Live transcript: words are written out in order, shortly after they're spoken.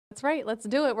That's right. Let's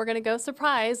do it. We're going to go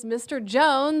surprise Mr.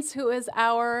 Jones, who is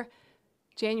our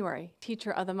January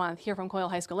Teacher of the Month here from Coyle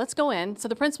High School. Let's go in. So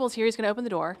the principal's here. He's going to open the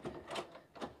door.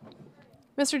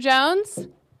 Mr. Jones?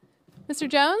 Mr.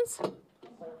 Jones?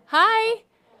 Hi.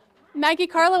 Maggie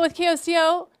Carla with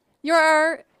KOCO. You're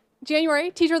our January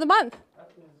Teacher of the Month.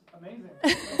 That is amazing.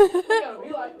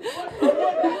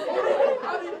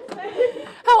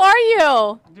 How are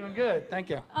you? I'm doing good. Thank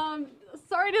you.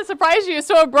 Sorry to surprise you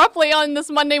so abruptly on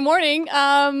this Monday morning.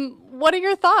 What are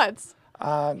your thoughts?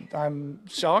 I'm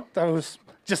shocked. I was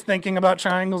just thinking about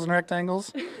triangles and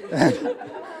rectangles. First of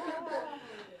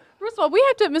all, we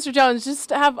have to, Mr. Jones,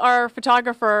 just have our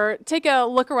photographer take a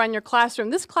look around your classroom.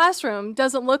 This classroom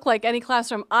doesn't look like any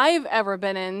classroom I've ever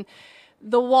been in.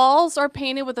 The walls are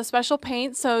painted with a special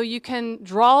paint, so you can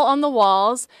draw on the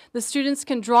walls. The students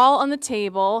can draw on the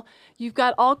table. You've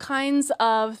got all kinds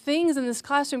of things in this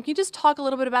classroom. Can you just talk a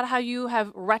little bit about how you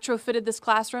have retrofitted this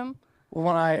classroom? Well,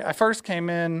 when I first came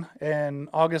in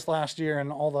August last year,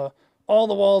 and all the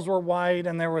walls were white,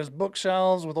 and there was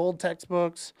bookshelves with old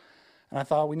textbooks, and I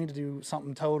thought we need to do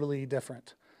something totally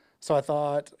different. So I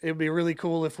thought it would be really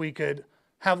cool if we could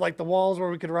have like the walls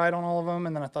where we could write on all of them,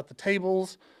 and then I thought the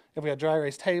tables, if we had dry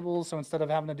erase tables, so instead of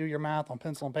having to do your math on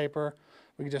pencil and paper,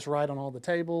 we could just write on all the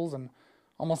tables, and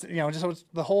almost, just so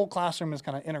the whole classroom is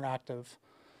kind of interactive.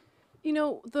 You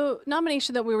know, the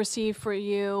nomination that we received for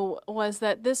you was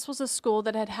that this was a school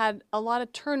that had had a lot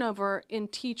of turnover in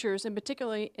teachers, and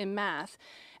particularly in math,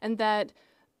 and that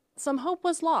some hope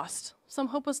was lost. Some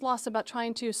hope was lost about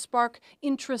trying to spark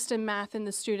interest in math in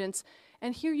the students.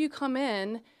 And here you come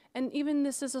in, and even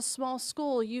this is a small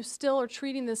school, you still are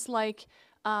treating this like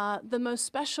the most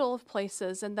special of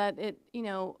places, and that it,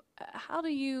 how do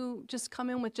you just come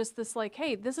in with just this like,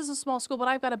 hey, this is a small school, but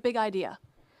I've got a big idea?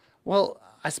 Well,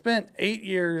 I spent 8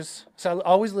 years, so I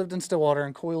always lived in Stillwater,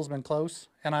 and Coyle's been close,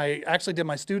 and I actually did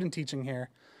my student teaching here.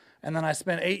 And then I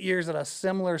spent 8 years at a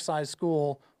similar sized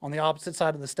school on the opposite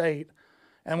side of the state.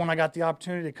 And when I got the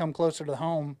opportunity to come closer to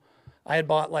home, I had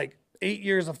bought like 8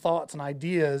 years of thoughts and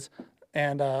ideas,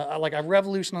 and I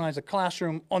revolutionized a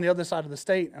classroom on the other side of the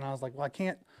state. And I was like, well, I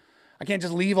can't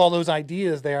just leave all those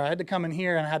ideas there. I had to come in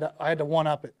here, and I had to one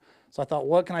up it. So I thought,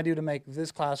 what can I do to make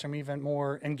this classroom even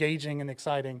more engaging and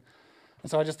exciting?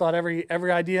 And so I just thought every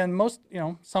idea, and most,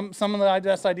 some of the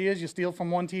best ideas you steal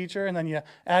from one teacher, and then you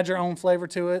add your own flavor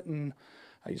to it, and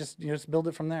you just build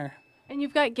it from there. And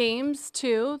you've got games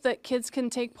too that kids can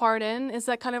take part in. Is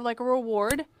that kind of like a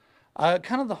reward?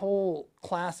 Kind of the whole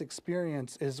class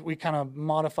experience is, we kind of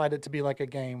modified it to be like a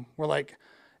game. We're like,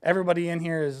 everybody in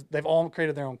here they've all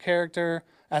created their own character.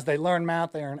 As they learn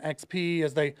math, they earn XP.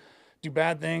 As they do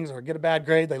bad things or get a bad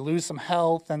grade, they lose some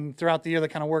health. And throughout the year, they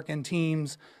kind of work in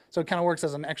teams. So it kind of works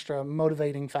as an extra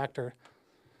motivating factor.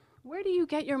 Where do you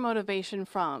get your motivation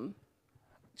from?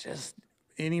 Just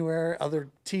anywhere, other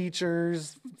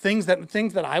teachers, things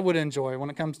that I would enjoy when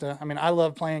it comes to, I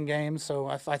love playing games. So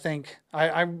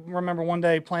I remember one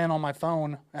day playing on my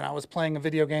phone, and I was playing a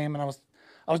video game, and I was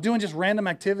doing just random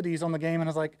activities on the game, and I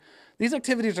was like, these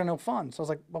activities are no fun. So I was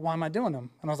like, well, why am I doing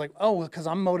them? And I was like, oh, because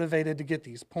I'm motivated to get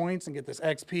these points and get this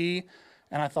XP.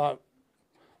 And I thought,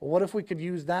 well, what if we could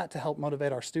use that to help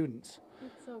motivate our students?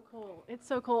 It's so cool. It's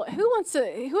so cool. Who has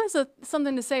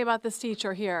something to say about this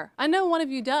teacher here? I know one of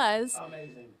you does.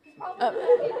 Amazing.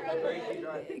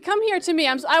 Come here to me.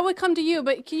 I would come to you,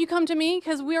 but can you come to me?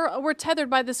 Because we're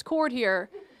tethered by this cord here.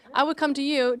 I would come to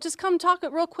you. Just come talk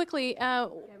real quickly.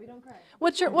 Gabby, don't cry.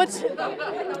 What's your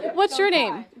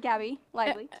name? Gabby,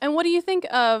 Lively. And what do you think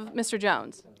of Mr.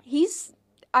 Jones? His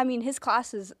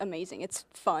class is amazing. It's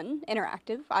fun,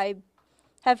 interactive. I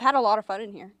have had a lot of fun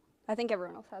in here. I think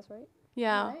everyone else has, right?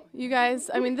 Yeah, Right? you guys,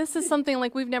 this is something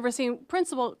like we've never seen.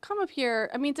 Principal, come up here.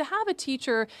 To have a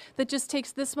teacher that just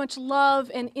takes this much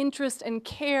love and interest and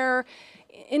care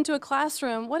into a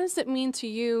classroom, what does it mean to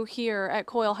you here at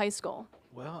Coyle High School?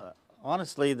 Well,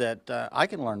 honestly, that I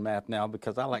can learn math now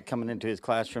because I like coming into his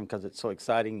classroom because it's so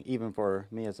exciting, even for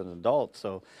me as an adult.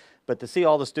 So, but to see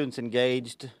all the students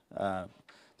engaged,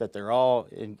 that they're all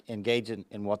engaged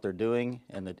in what they're doing,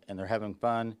 and they're having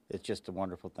fun, it's just a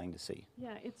wonderful thing to see.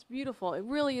 Yeah, it's beautiful. It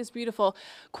really is beautiful.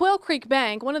 Quail Creek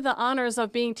Bank, one of the honors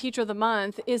of being Teacher of the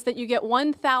Month is that you get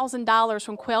 $1,000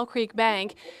 from Quail Creek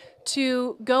Bank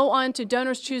to go on to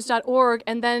donorschoose.org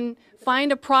and then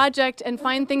find a project and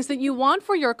find things that you want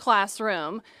for your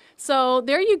classroom. So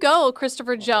there you go,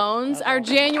 Christopher Jones, our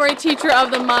January Teacher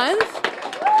of the Month.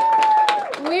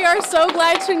 We are so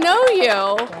glad to know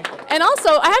you. And also,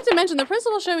 I have to mention, the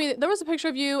principal showed me there was a picture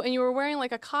of you and you were wearing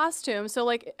like a costume. So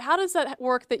like, how does that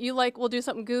work that you like will do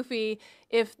something goofy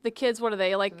if the kids, what are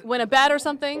they, like win a bet or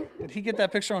something? Did he get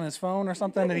that picture on his phone or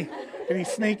something? Did he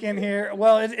sneak in here?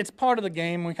 Well, it's part of the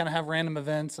game. We kind of have random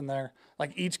events, and they're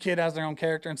like each kid has their own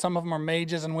character, and some of them are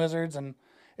mages and wizards, and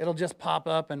it'll just pop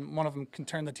up, and one of them can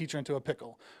turn the teacher into a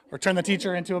pickle, or turn the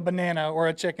teacher into a banana or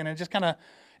a chicken. It just kind of,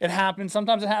 it happens.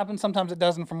 Sometimes it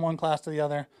doesn't, from one class to the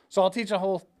other. So I'll teach a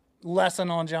whole lesson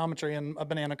on geometry in a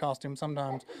banana costume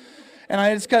sometimes.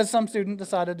 And it's because some student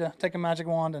decided to take a magic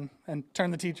wand and turn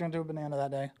the teacher into a banana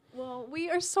that day. Well, we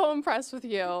are so impressed with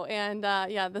you, and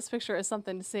yeah, this picture is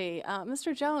something to see.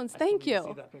 Mr. Jones, thank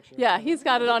you. Yeah, he's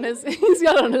got it on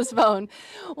his phone.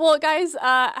 Well, guys,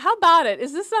 how about it?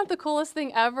 Is this not the coolest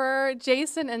thing ever?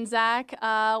 Jason and Zach,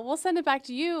 we'll send it back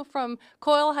to you from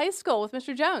Coyle High School with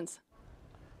Mr. Jones.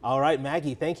 All right,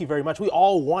 Maggie, thank you very much. We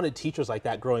all wanted teachers like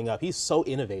that growing up. He's so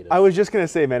innovative. I was just going to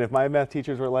say, man, if my math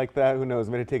teachers were like that, who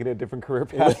knows, maybe taking a different career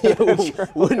path.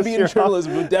 Wouldn't be in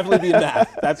journalism, would definitely be in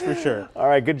math, that's for sure. All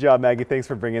right, good job, Maggie. Thanks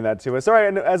for bringing that to us. All right,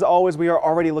 and as always, we are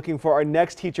already looking for our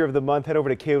next Teacher of the Month. Head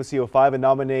over to KOCO 5 and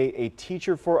nominate a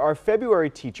teacher for our February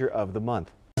Teacher of the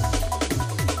Month.